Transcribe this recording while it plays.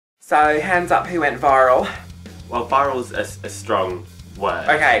So, hands up, who went viral? Well, viral's a strong word.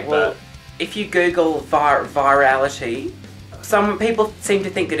 Okay, well, if you Google virality, some people seem to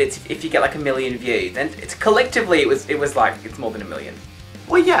think that it's if you get like 1 million views, and it's collectively it was like it's more than 1 million.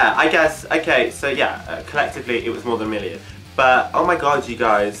 Well, yeah, I guess. Okay, so yeah, collectively it was more than 1 million. But oh my god, you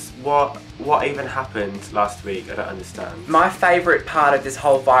guys, what even happened last week? I don't understand. My favourite part of this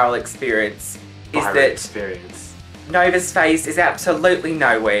whole viral experience is that Nova's face is absolutely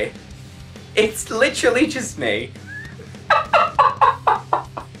nowhere. It's literally just me.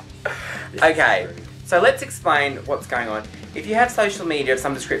 Okay, so let's explain what's going on. If you have social media of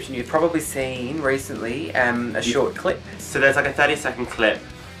some description, you've probably seen recently a short clip. So there's like a 30-second clip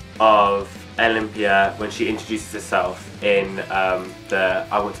of Olympia when she introduces herself in the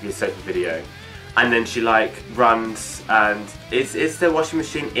I Want to Be a Soapy video. And then she like runs and is the washing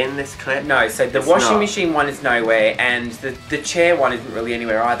machine in this clip? No, so the washing machine one is nowhere and the chair one isn't really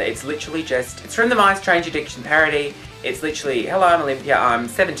anywhere either. It's literally just, it's from the My Strange Addiction parody. It's literally, hello, I'm Olympia, I'm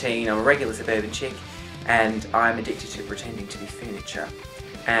 17, I'm a regular suburban chick and I'm addicted to pretending to be furniture.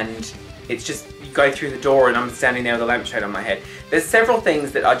 And it's just, you go through the door and I'm standing there with a lampshade on my head. There's several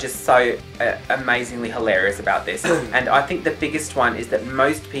things that are just so amazingly hilarious about this. And I think the biggest one is that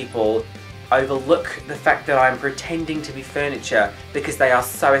most people overlook the fact that I'm pretending to be furniture because they are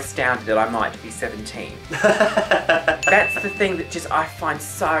so astounded that I might be 17. That's the thing that just I find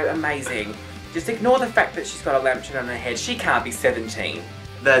so amazing. Just ignore the fact that she's got a lampshade on her head. She can't be 17.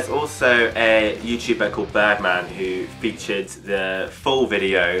 There's also a YouTuber called Birdman who featured the full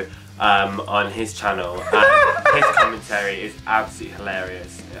video on his channel, and his commentary is absolutely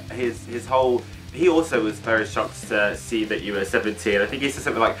hilarious. He also was very shocked to see that you were 17. I think he said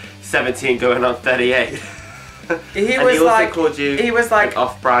something like 17 going on 38. He called you like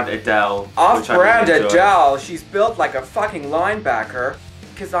off-brand Adele. Off-brand Adele. She's built like a fucking linebacker.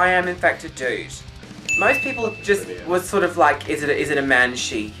 Because I am in fact a dude. Most people just was sort of like, is it a man,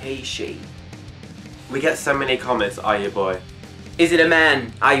 she, he, she? We get so many comments, are you a boy? Is it a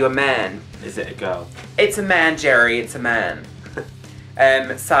man? Are you a man? Is it a girl? It's a man, Jerry, it's a man.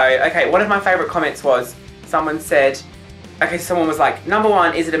 Okay, one of my favourite comments was, someone said, okay, someone was like, number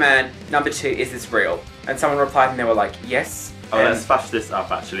 1, is it a man? Number 2, is this real? And someone replied and they were like, yes. Oh, let's flash this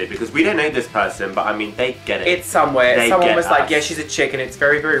up actually, because we don't know this person, but I mean, they get it. It's somewhere. Someone was like, yeah, she's a chick and it's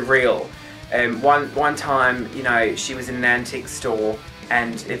very, very real. One time, you know, she was in an antique store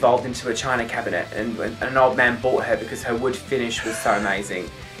and evolved into a china cabinet, and an old man bought her because her wood finish was so amazing,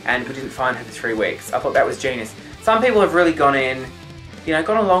 and we didn't find her for 3 weeks. I thought that was genius. Some people have really gone in, you know,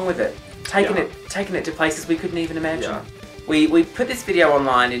 gone along with it, taken it to places we couldn't even imagine. Yeah. We put this video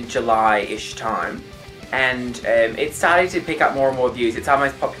online in July-ish time, and it started to pick up more and more views. It's our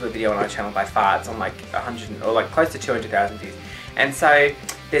most popular video on our channel by far. It's on like 100 or like close to 200,000 views. And so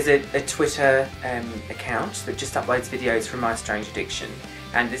there's a Twitter account that just uploads videos from My Strange Addiction.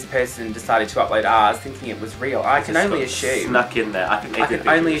 And this person decided to upload ours thinking it was real. I can only assume. Snuck in there. I can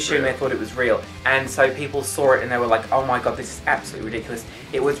only assume they thought it was real. And so people saw it and they were like, oh my god, this is absolutely ridiculous.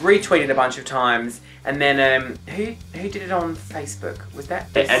 It was retweeted a bunch of times. And then who did it on Facebook? Was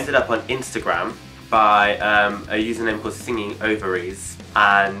that It ended up on Instagram by a username called Singing Ovaries,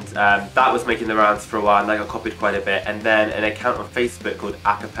 and that was making the rounds for a while and that got copied quite a bit, and then an account on Facebook called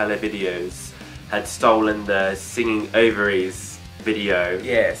Acapella Videos had stolen the Singing Ovaries video.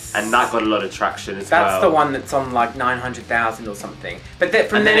 Yes. And that got a lot of traction as well. That's the one that's on like 900,000 or something. But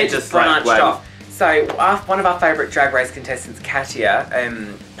from then it just branched off. So one of our favourite Drag Race contestants,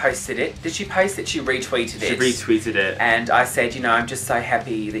 Katia, posted it. Did she post it? She retweeted it. She retweeted it. And I said, you know, I'm just so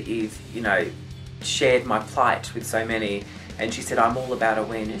happy that you've, you know, shared my plight with so many. And she said, I'm all about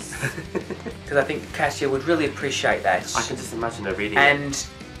awareness. Because I think Katia would really appreciate that. I can just imagine her reading it. And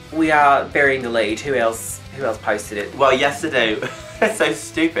we are burying the lead. Who else posted it? Well, yesterday, it's so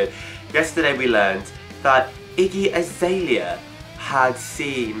stupid. Yesterday we learned that Iggy Azalea had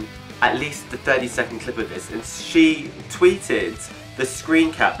seen at least the 30-second clip of this, and she tweeted the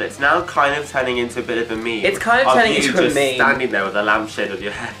screen cap that's now kind of turning into a bit of a meme. It's kind of turning into a meme. Just standing there with a lampshade on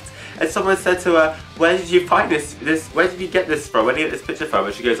your head. And someone said to her, where did you find this, where did you get this from? Where did you get this picture from?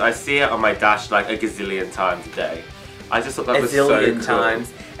 And she goes, I see it on my dash like a gazillion times a day. I just thought that was so cool. A zillion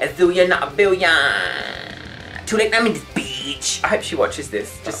times. A zillion, not a billion. Too late, I'm in this beach. I hope she watches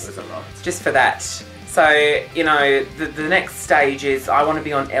this. Just for that. So, you know, the next stage is I want to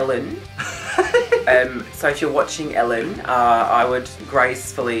be on Ellen. So if you're watching Ellen, I would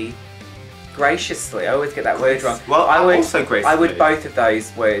graciously, I always get that word wrong. Well, I would both of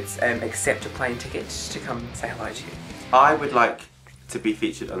those words accept a plane ticket to come say hello to you. I would like to be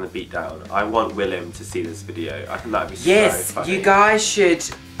featured on the Beatdown. I want Willem to see this video. I think that would be yes, so funny. you guys should.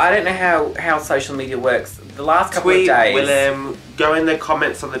 I don't know how social media works. The last couple Tweet of days. Willem, go in the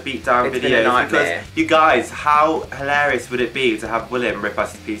comments on the Beatdown video. Because you guys, how hilarious would it be to have Willem rip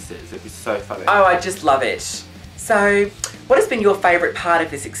us to pieces? It'd be so funny. Oh, I just love it. So, what has been your favourite part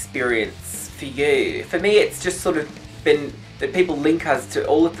of this experience for you? For me, it's just sort of been that people link us to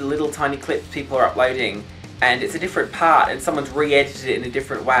all of the little tiny clips people are uploading, and it's a different part, and someone's re-edited it in a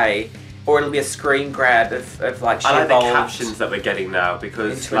different way, or it'll be a screen grab of like. I like the captions that we're getting now,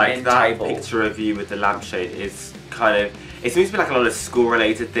 because like that table. picture of you with the lampshade is kind of. It seems to be like a lot of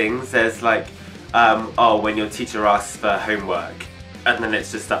school-related things. There's like, oh, when your teacher asks for homework, and then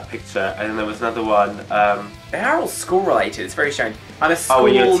it's just that picture, and then there was another one. They are all school-related. It's very strange. I'm a school. Oh,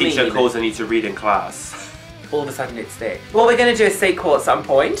 when your teacher calls on you to read in class. All of a sudden it's there. Well, we're going to do a sequel at some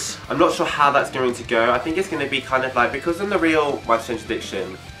point. I'm not sure how that's going to go. I think it's going to be kind of like, because in the real My Strange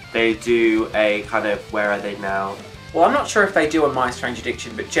Addiction, they do a kind of Where Are They Now? Well, I'm not sure if they do on My Strange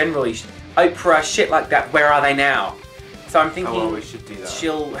Addiction, but generally, Oprah, shit like that, Where Are They Now? So I'm thinking we should do that.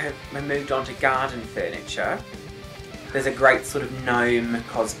 She'll have moved on to garden furniture. There's a great sort of gnome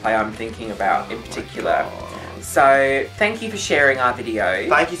cosplay I'm thinking about in particular. So, thank you for sharing our video.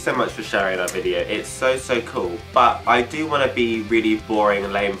 Thank you so much for sharing our video. It's so cool. But I do want to be really boring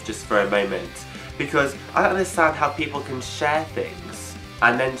and lame just for a moment, because I don't understand how people can share things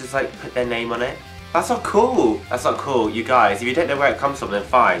and then just like put their name on it. That's not cool. That's not cool. You guys, if you don't know where it comes from, then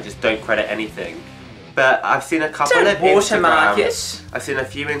fine. Just don't credit anything. But I've seen a couple of watermark it. I've seen a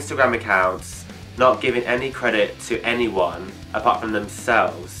few Instagram accounts not giving any credit to anyone apart from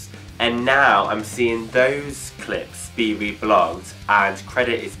themselves. And now I'm seeing those clips be reblogged and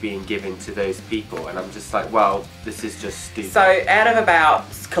credit is being given to those people, and I'm just like, well, this is just stupid. So out of about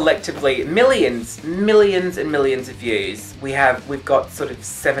collectively millions and millions of views, we've got sort of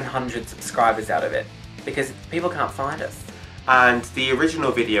 700 subscribers out of it, because people can't find us. And the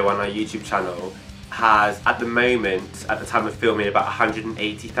original video on our YouTube channel has, at the moment, at the time of filming, about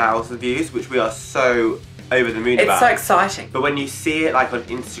 180,000 views, which we are so over the moon about. It's so exciting. But when you see it like on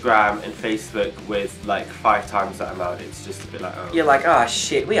Instagram and Facebook with like 5 times that amount, it's just a bit like, oh. You're like, oh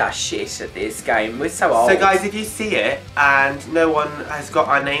shit, we are shit at this game. We're so old. So guys, if you see it and no one has got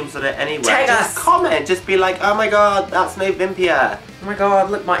our names on it anywhere, tag just us. Comment. Just be like, oh my god, that's Novympia. Oh my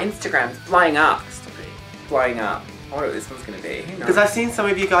god, look, my Instagram's blowing up. Stop it. Blowing up. I wonder what this one's going to be. Because I've seen some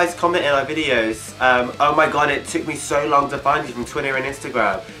of you guys comment in our videos, oh my god, it took me so long to find you from Twitter and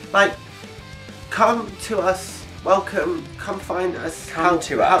Instagram. Like, come to us, welcome, come find us, help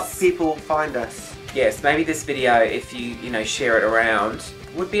people find us. Yes, maybe this video, if you share it around,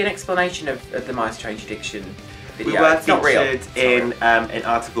 would be an explanation of the My Strange Addiction video. We were it's not real. featured in an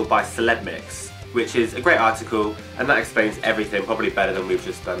article by Celeb Mix, which is a great article, and that explains everything, probably better than we've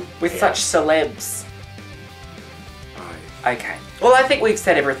just done with here. such celebs. Right. Okay. Well, I think we've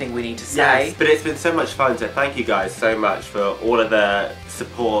said everything we need to say. Yes, but it's been so much fun, so thank you guys so much for all of the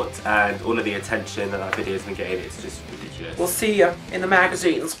support and all of the attention that our videos been getting. It's just ridiculous. We'll see you in the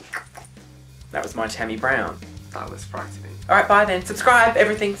magazines. That was my Tammy Brown. That was frightening. Alright, bye then. Subscribe,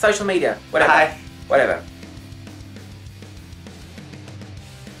 everything, social media, whatever. Bye. Whatever.